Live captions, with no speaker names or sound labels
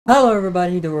Hello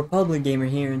everybody, TheRepublicGamer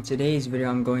here. In today's video,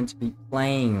 I'm going to be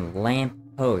playing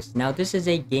Lamppost. Now, this is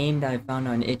a game that I found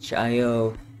on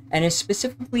itch.io, and it's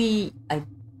specifically, I'm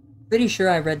pretty sure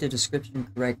I read the description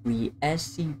correctly,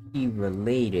 SCP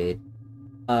related.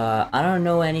 I don't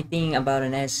know anything about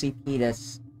an SCP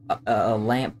that's a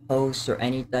lamppost or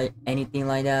anything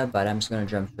like that, but I'm just gonna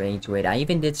jump straight into it. I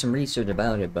even did some research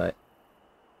about it, but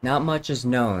not much is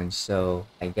known, so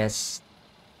I guess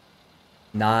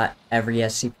not every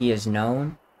SCP is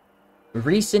known.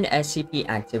 Recent SCP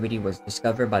activity was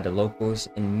discovered by the locals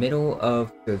in middle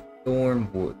of the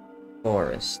Thornwood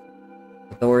Forest.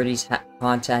 Authorities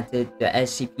contacted the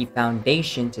SCP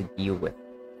Foundation to deal with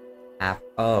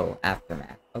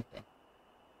aftermath. Okay.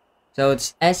 So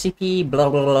it's SCP blah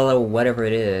blah blah, whatever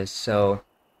it is. So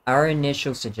our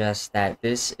initial suggests that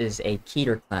this is a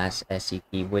Keter class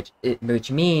SCP,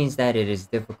 which means that it is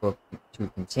difficult to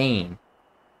contain.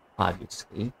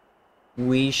 Obviously,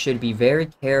 we should be very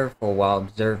careful while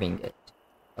observing it.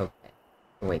 Okay.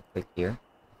 Wait, click here.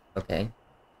 Okay.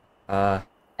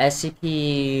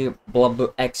 SCP blah blah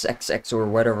XXX or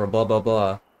whatever blah blah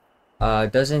blah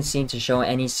doesn't seem to show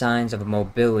any signs of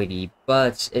mobility,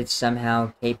 but it's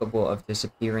somehow capable of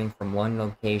disappearing from one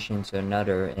location to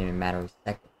another in a matter of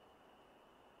seconds.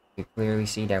 You clearly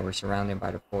see that we're surrounded by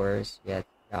the forest, yet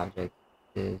the object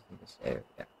is in this area.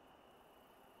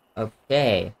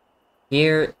 Okay.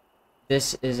 Here,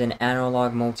 this is an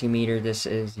analog multimeter. This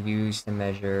is used to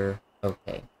measure.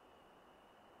 Okay.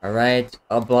 Alright.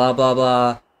 Blah, blah,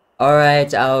 blah.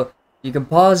 Alright, you can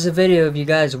pause the video if you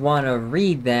guys want to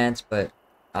read that, but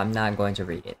I'm not going to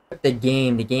read it.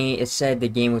 It said the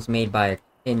game was made by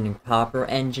in Copper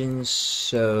Engine,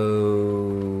 so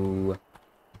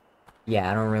yeah,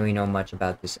 I don't really know much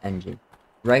about this engine.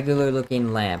 Regular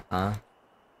looking lamp, huh?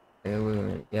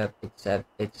 Yep, except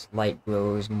its light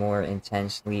glows more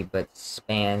intensely but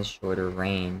spans shorter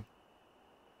range.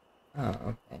 Oh,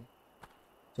 okay.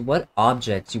 So what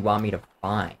objects you want me to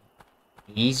find?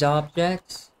 These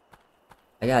objects?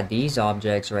 I got these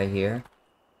objects right here.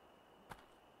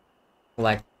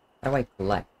 Collect. How do I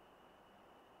collect?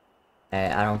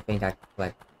 I don't think I can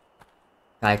collect.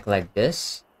 Can I collect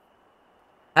this?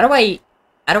 How do I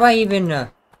even,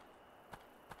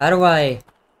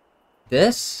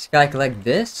 this? Can I collect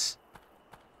this?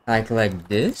 Can I collect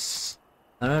this?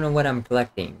 I don't know what I'm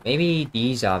collecting. Maybe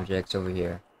these objects over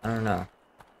here. I don't know.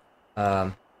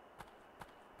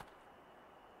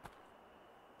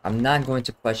 I'm not going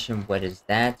to question what is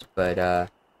that, but,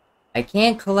 I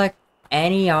can't collect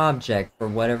any object for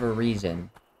whatever reason.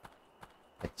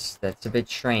 That's a bit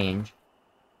strange.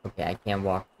 Okay, I can't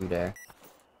walk through there.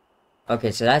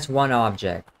 Okay, so that's one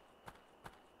object.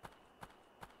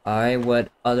 Alright,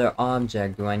 what other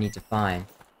object do I need to find?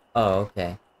 Oh,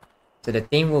 okay. So the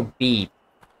thing will beep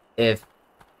if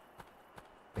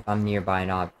I'm nearby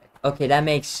an object. Okay, that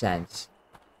makes sense.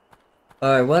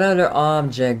 Alright, what other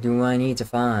object do I need to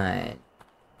find?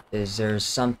 Is there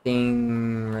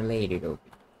something related over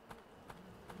here?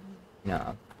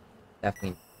 No.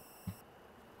 Definitely.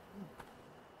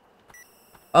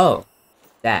 Oh!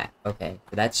 That. Okay,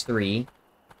 so that's 3.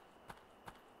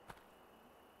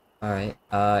 Alright,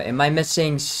 am I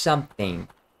missing something?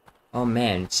 Oh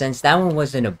man, since that one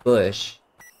was in a bush,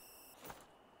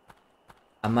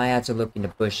 I might have to look in the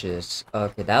bushes.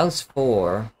 Okay, that was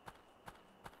 4.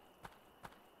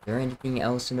 Is there anything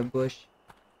else in the bush?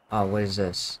 Oh, what is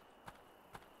this?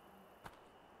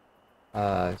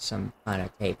 Some kind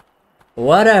of tape.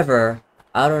 Whatever!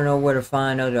 I don't know where to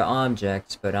find other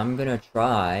objects, but I'm gonna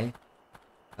try.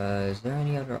 Is there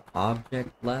any other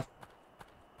object left?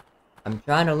 I'm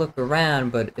trying to look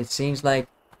around, but it seems like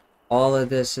all of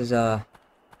this is a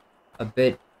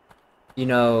bit, you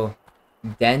know,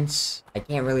 dense. I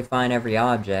can't really find every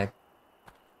object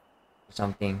or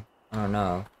something. I don't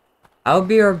know. I'll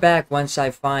be right back once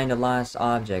I find the last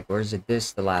object. Or is it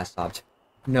this the last object?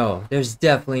 No, there's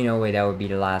definitely no way that would be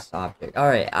the last object.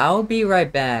 Alright, I'll be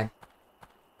right back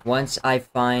once I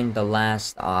find the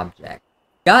last object.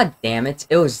 God damn it,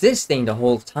 it was this thing the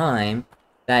whole time.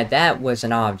 That was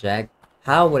an object.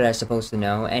 How would I supposed to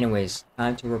know? Anyways,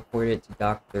 time to report it to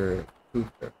Dr.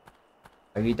 Cooper.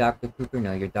 Are you Dr. Cooper?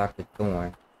 No, you're Dr.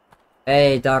 Thorne.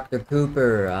 Hey, Dr.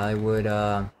 Cooper, I would,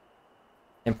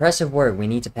 impressive work. We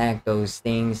need to pack those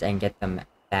things and get them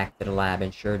back to the lab.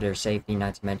 Ensure their safety,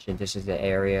 not to mention this is the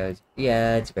area.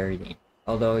 Yeah, it's very dangerous.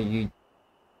 Although do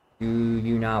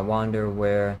you not wonder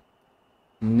where?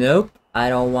 Nope, I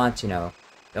don't want to know.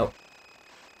 Nope.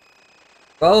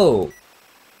 Oh!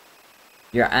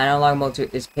 Your analog motor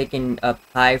is picking up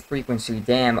high frequency.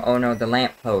 Damn, oh no, the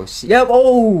lamppost. Yep,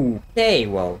 oh! Okay,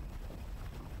 well.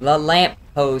 The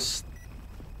lamppost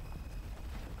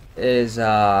is,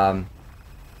 okay.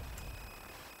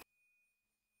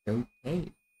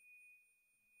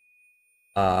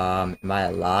 Am I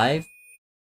alive?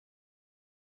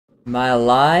 Am I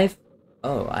alive?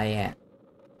 Oh, I am.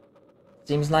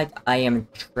 Seems like I am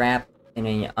trapped in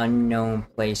an unknown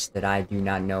place that I do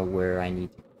not know where I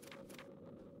need to.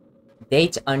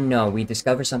 Date unknown. We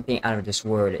discover something out of this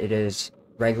world. It is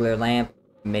regular lamp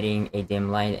emitting a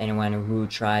dim light. Anyone who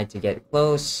tried to get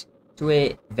close to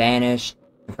it vanished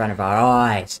in front of our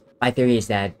eyes. My theory is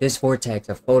that this vortex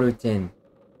of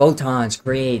photons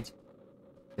create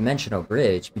dimensional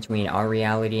bridge between our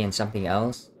reality and something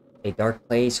else. A dark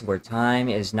place where time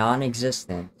is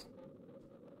non-existent.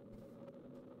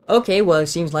 Okay, well, it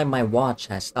seems like my watch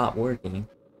has stopped working.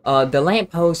 The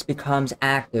lamppost becomes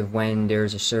active when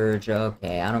there's a surge.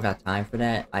 Okay, I don't got time for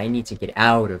that. I need to get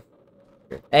out of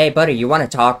here. Hey, buddy, you want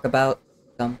to talk about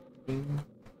something?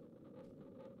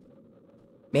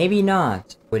 Maybe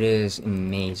not. It is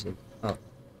amazing. Oh,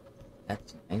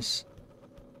 that's nice.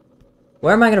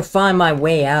 Where am I gonna find my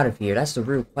way out of here? That's the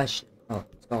real question. Oh,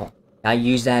 let's go. Can I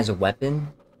use that as a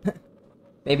weapon?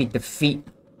 Maybe defeat.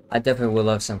 I definitely would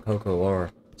love some cocoa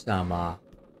or some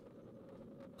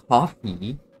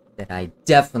coffee that I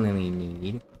definitely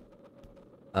need.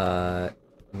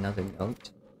 Another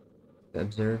note.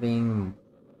 Observing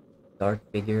dark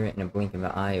figure in a blink of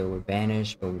an eye, it would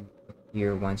vanish, but would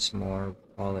appear once more.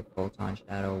 Call it photon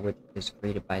shadow, which is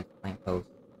created by the lamppost.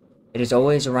 It is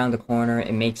always around the corner.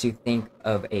 It makes you think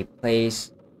of a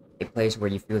place where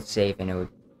you feel safe, and it would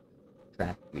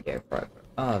trap you there forever.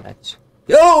 Oh, that's...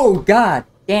 Oh, God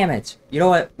damn it! You know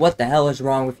what? What the hell is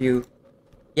wrong with you?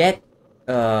 Get,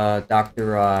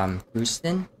 Dr.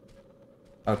 Houston?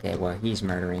 Okay, well, he's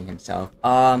murdering himself.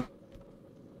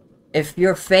 If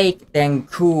you're fake, then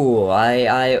cool.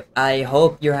 I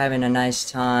hope you're having a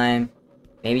nice time.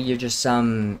 Maybe you're just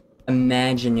some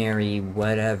imaginary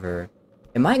whatever.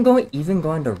 Am I even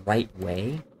going the right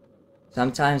way?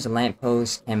 Sometimes a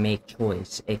lamppost can make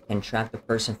choice. It can trap the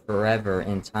person forever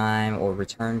in time or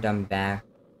return them back.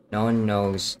 No one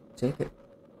knows.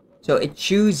 So it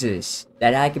chooses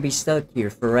that I could be stuck here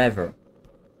forever.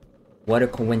 What a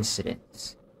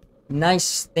coincidence.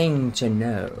 Nice thing to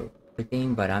know.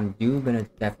 But I'm gonna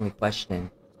definitely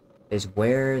question is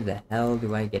where the hell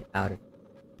do I get out of here?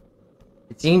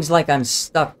 It seems like I'm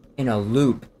stuck in a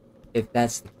loop. If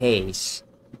that's the case,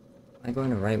 am I going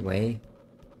the right way?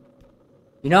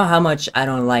 You know how much I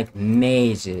don't like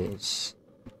mazes.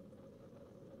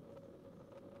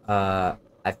 I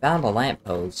found a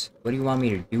lamppost. What do you want me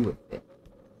to do with it?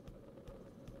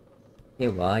 Okay,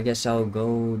 well, I guess I'll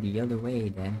go the other way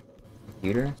then.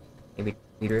 Computer? Maybe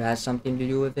computer has something to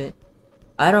do with it?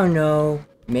 I don't know.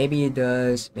 Maybe it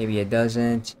does. Maybe it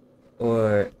doesn't.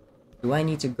 Or do I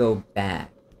need to go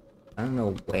back? I don't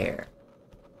know where.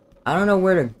 I don't know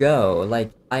where to go.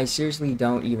 Like, I seriously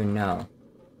don't even know.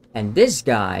 And this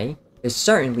guy is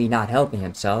certainly not helping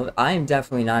himself. I am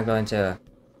definitely not going to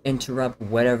interrupt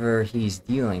whatever he's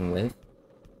dealing with.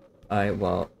 Alright,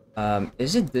 well,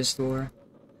 is it this door?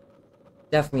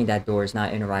 Definitely that door is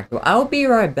not interactable. I'll be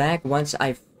right back once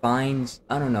I find,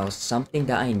 I don't know, something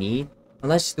that I need.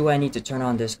 Unless, do I need to turn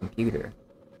on this computer?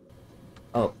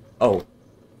 Oh.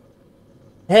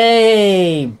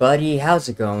 Hey, buddy, how's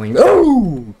it going?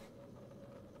 Oh!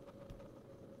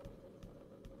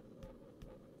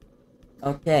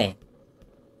 Okay.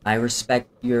 I respect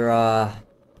your,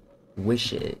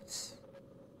 wishes.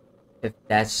 If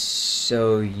that's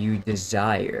so you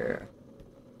desire.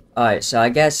 Alright, so I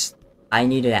guess I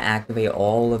needed to activate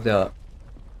all of the...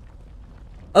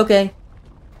 Okay.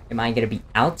 Am I gonna be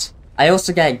out? I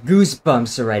also got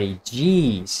goosebumps already.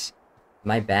 Jeez.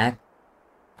 Am I back?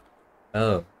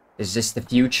 Oh. Is this the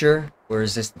future? Or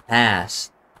is this the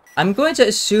past? I'm going to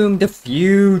assume the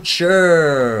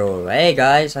future. Hey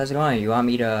guys, how's it going? You want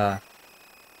me to...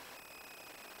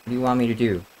 What do you want me to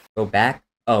do? Go back?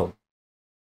 Oh.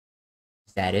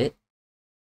 Is that it?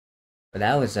 Well,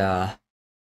 that was, an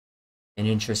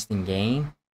interesting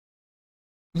game.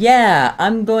 Yeah,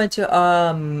 I'm going to,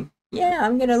 yeah,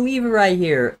 I'm gonna leave it right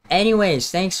here.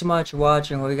 Anyways, thanks so much for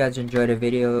watching. Hope you guys enjoyed the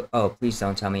video. Oh, please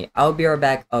don't tell me. I'll be right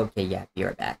back. Okay, yeah, be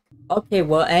right back. Okay,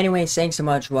 well, anyways, thanks so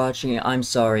much for watching. I'm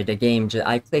sorry, the game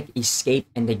I clicked escape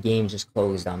and the game just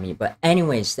closed on me. But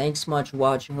anyways, thanks so much for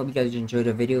watching. Hope you guys enjoyed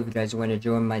the video. If you guys want to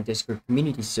join my Discord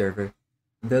community server,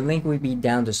 the link will be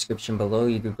down in the description below.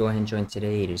 You could go ahead and join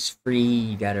today. It is free.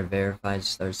 You gotta verify to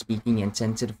start speaking. And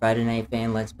 10 to the Friday Night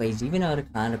Fan Let's Plays, even other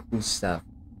kind of cool stuff.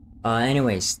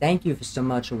 Anyways, thank you so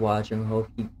much for watching.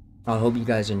 I hope you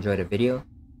guys enjoyed the video.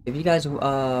 If you guys, like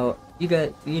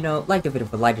the video,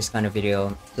 but like this kind of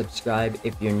video, subscribe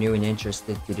if you're new and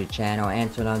interested to the channel,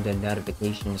 and turn on the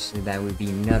notifications so that we'll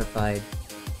be notified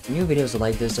new videos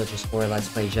like this, such as for Let's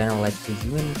Play, general Let's Plays,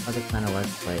 even other kind of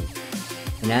Let's Plays.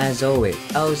 And as always,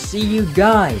 I'll see you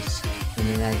guys in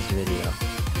the next video.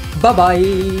 Bye-bye!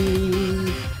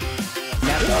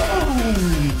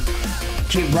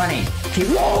 Keep running! Keep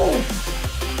rolling!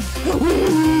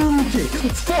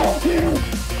 Fuck you!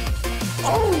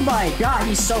 Oh my god,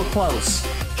 he's so close!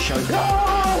 Shut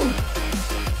down!